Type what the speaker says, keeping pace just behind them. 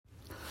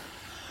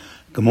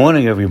Good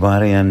morning,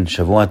 everybody, and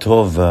Shavua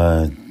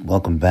Tov.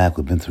 Welcome back.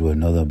 We've been through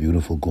another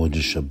beautiful,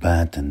 gorgeous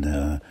Shabbat,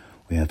 and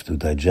we have to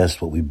digest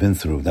what we've been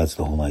through. That's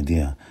the whole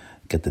idea.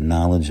 Get the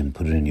knowledge and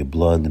put it in your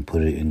blood and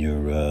put it in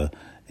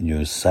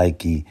your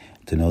psyche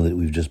to know that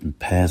we've just been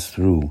passed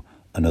through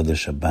another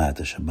Shabbat.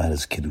 The Shabbat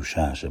is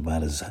Kiddusha.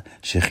 Shabbat is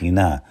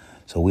Shekhinah.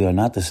 So we are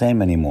not the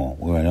same anymore.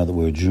 We're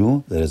a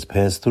Jew that has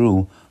passed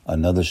through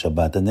another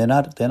Shabbat, and they're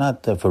not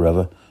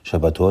forever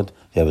Shabbatot.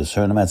 You have a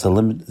certain amount.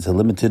 It's a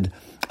limited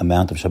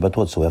amount of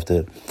Shabbatot, so we have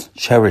to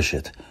cherish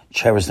it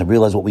and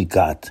realize what we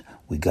got.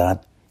 We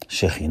got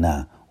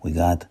Shekhinah. We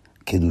got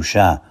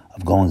Kiddusha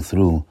of going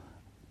through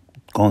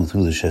the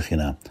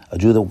Shekhinah. A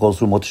Jew that goes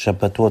through more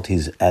Shabbatot, he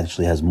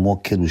actually has more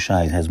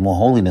Kiddusha, he has more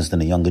holiness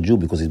than a younger Jew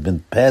because he's been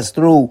passed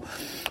through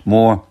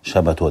more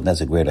Shabbatot.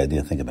 That's a great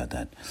idea. Think about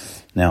that.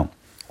 Now,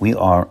 we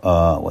are,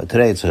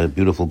 today it's a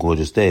beautiful,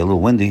 gorgeous day, a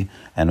little windy,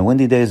 and a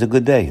windy day is a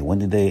good day. A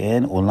windy day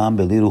in Olam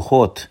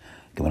Beliruchot.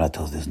 Gemara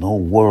tells us there's no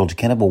world, you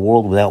can't have a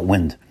world without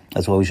wind.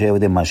 That's why we say every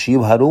day, Mashiv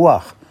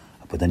Haruach.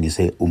 But then you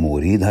say,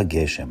 Umurid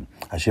HaGeshem.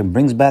 Hashem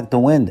brings back the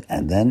wind,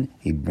 and then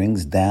He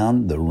brings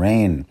down the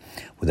rain.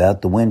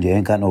 Without the wind, you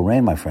ain't got no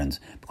rain, my friends,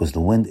 because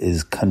the wind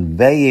is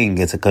conveying,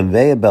 it's a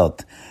conveyor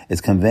belt.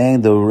 It's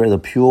conveying the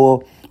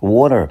pure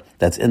water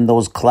that's in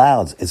those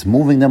clouds. It's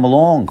moving them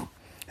along.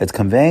 It's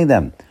conveying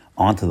them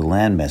onto the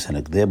landmass,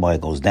 and thereby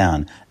it goes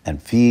down and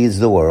feeds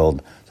the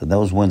world. So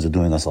those winds are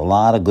doing us a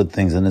lot of good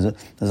things, and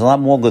there's a lot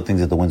more good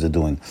things that the winds are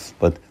doing,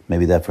 but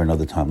maybe that for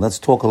another time. Let's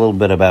talk a little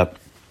bit about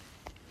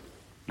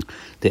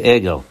the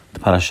Egel, the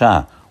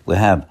Parashah. We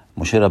have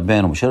Moshe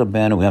Rabbeinu. Moshe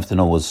Rabbeinu, we have to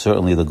know, was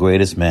certainly the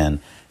greatest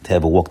man to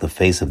ever walk the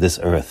face of this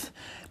earth.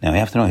 Now we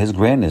have to know his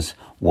greatness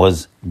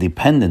was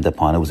dependent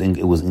upon,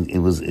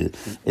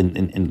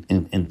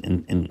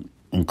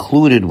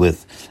 included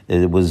with,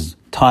 it was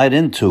tied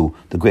into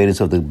the greatest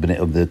of the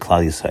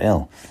Klal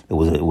Yisrael. It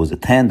was a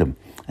tandem,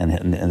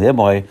 and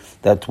thereby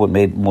that's what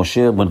made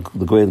Moshe, when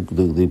the Bnei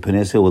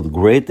Yisrael was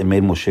great, it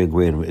made Moshe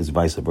great. It's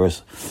vice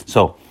versa.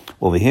 So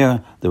over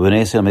here, the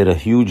Bnei Yisrael made a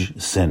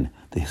huge sin,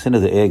 the sin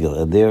of the Egel,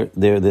 and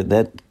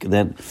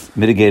that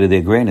mitigated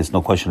their greatness.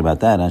 No question about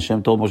that. And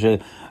Hashem told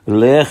Moshe,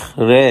 Lech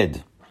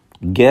red,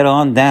 get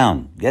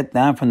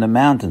down from the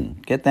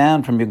mountain, get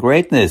down from your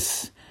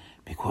greatness.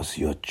 Because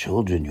your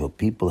children, your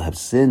people have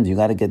sinned. You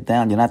got to get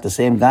down. You're not the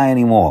same guy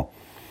anymore.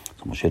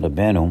 So Moshe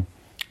Rabbeinu,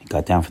 he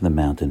got down from the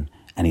mountain,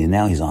 and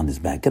he's on his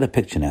back. Get a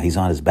picture now. He's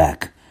on his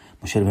back.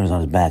 Moshe Rabbeinu is on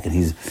his back, and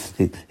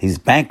he's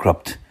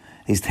bankrupt.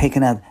 He's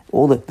taken out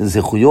all the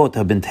zechuyot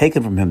have been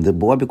taken from him. The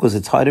boy, because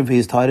he's tied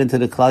into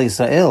the Klal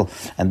Yisrael,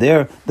 and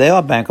they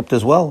are bankrupt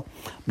as well.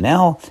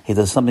 Now he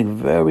does something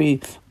very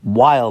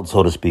wild,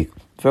 so to speak,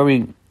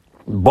 very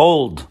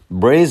bold,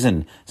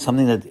 brazen,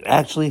 something that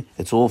actually,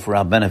 it's all for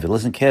our benefit.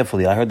 Listen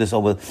carefully. I heard this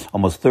over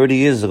almost 30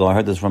 years ago. I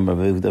heard this from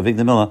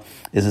Avigdor Miller.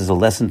 This is a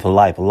lesson for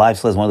life. A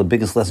life lesson, one of the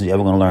biggest lessons you're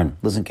ever going to learn.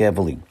 Listen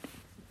carefully.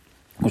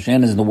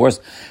 Moshe is in the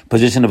worst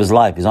position of his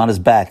life. He's on his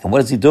back. And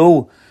what does he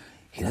do?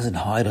 He doesn't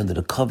hide under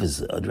the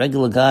covers. A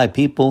regular guy,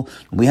 people,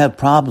 we have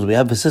problems, we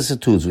have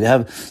vicissitudes, we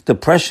have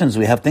depressions,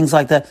 we have things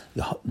like that.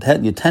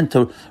 You tend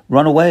to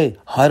run away,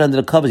 hide under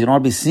the covers. You don't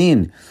want to be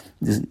seen.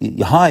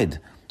 You hide,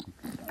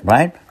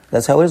 right?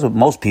 That's how it is with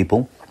most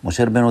people.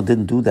 Moshe Rabbeinu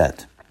didn't do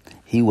that.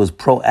 He was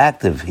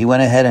proactive. He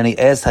went ahead and he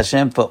asked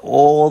Hashem for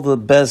all the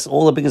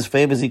biggest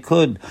favors he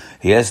could.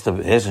 He asked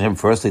Hashem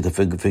firstly to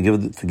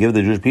forgive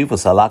the Jewish people.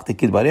 Salachti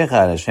kidbarecha.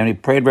 Hashem, he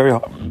prayed very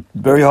hard.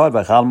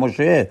 V'chal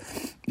Moshe.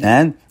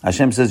 And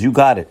Hashem says, you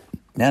got it.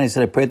 Then he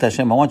said, I prayed to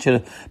Hashem, I want you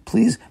to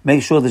please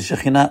make sure the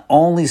Shekhinah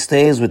only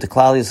stays with the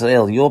Klal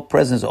Yisrael. Your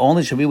presence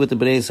only should be with the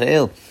Bnei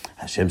Yisrael.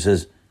 Hashem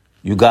says,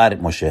 you got it,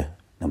 Moshe.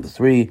 Number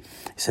 3, he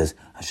says,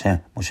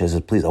 Moshe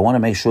says, please, I want to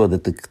make sure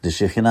that the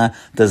Shekhinah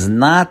does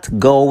not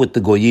go with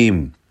the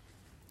Goyim.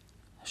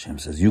 Hashem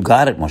says, you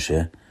got it,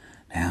 Moshe.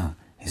 Now,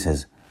 he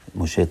says,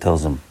 Moshe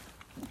tells him,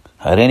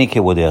 Hareini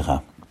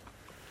kevodecha.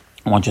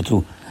 I want you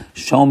to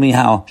show me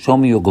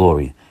your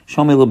glory.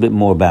 Show me a little bit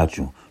more about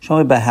you. Show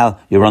me about how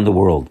you run the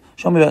world.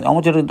 I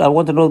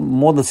want to know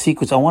more of the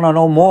secrets. I want to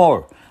know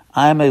more.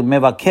 I'm a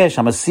mevakesh.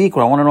 I'm a seeker.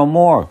 I want to know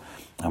more.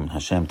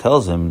 Hashem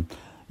tells him,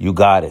 you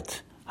got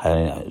it. So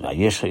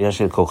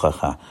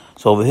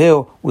over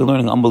here, we're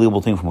learning an unbelievable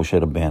thing from Moshe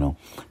Rabbeinu,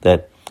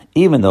 that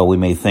even though we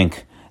may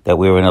think that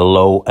we're in a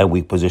low and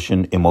weak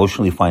position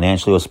emotionally,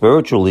 financially, or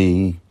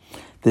spiritually,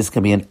 this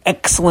can be an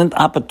excellent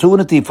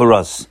opportunity for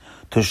us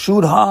to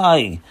shoot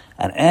high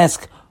and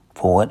ask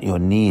for what you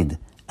need,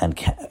 and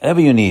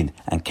whatever you need,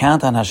 and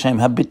count on Hashem,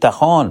 have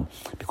bitachon,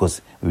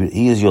 because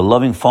He is your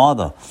loving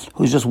Father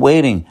who's just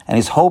waiting, and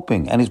He's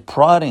hoping, and He's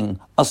prodding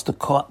us to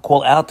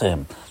call out to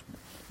Him.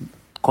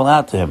 Call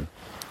out to Him.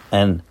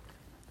 And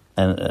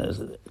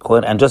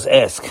just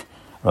ask.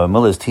 Rabbi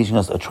Miller is teaching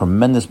us a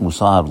tremendous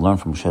musar I've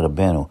learned from Moshe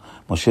Rabbeinu.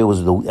 Moshe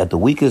was at the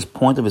weakest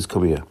point of his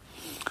career,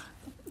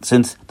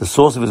 since the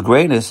source of his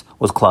greatness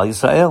was Klal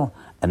Yisrael,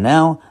 And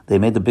now they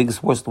made the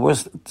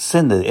worst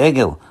sin, the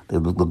egel, the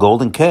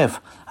golden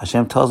calf.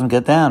 Hashem tells them,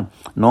 get down.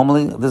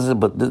 Normally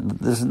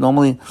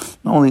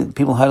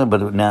people hide it,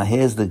 but now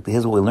here's what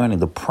we're learning.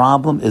 The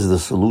problem is the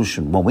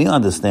solution. When we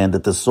understand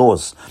that the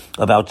source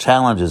of our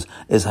challenges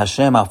is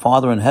Hashem, our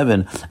Father in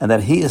heaven, and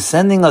that He is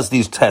sending us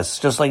these tests,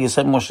 just like He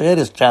sent Moshe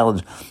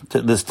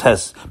this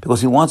test,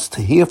 because He wants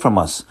to hear from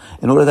us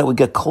in order that we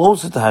get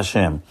closer to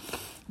Hashem.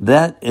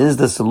 That is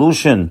the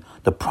solution.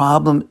 The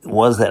problem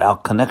was that our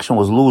connection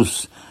was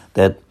loose.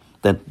 That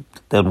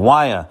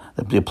wire,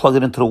 that you plug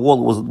it into the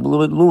wall, was a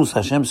little bit loose.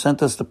 Hashem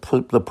sent us the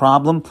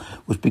problem,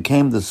 which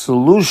became the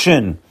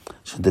solution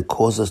that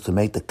caused us to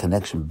make the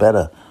connection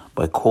better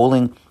by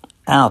calling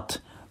out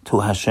to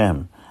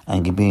Hashem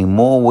and being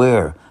more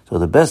aware. So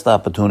the best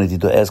opportunity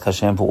to ask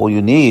Hashem for all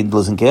you need,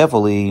 listen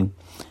carefully,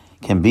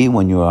 can be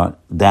when you are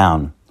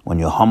down, when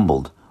you're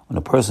humbled. When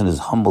a person is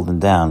humbled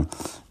and down,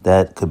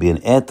 that could be an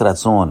et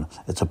ratzon.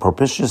 It's a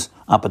propitious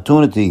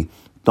opportunity.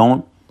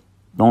 Don't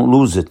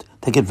lose it.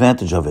 Take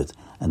advantage of it.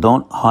 And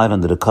don't hide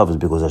under the covers,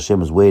 because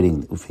Hashem is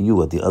waiting for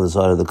you at the other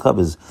side of the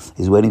covers.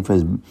 He's waiting for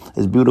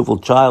his beautiful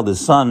child,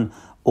 his son.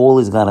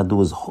 All you got to do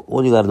is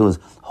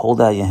hold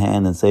out your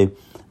hand and say,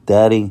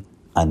 Daddy,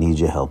 I need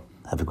your help.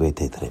 Have a great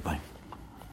day today. Bye.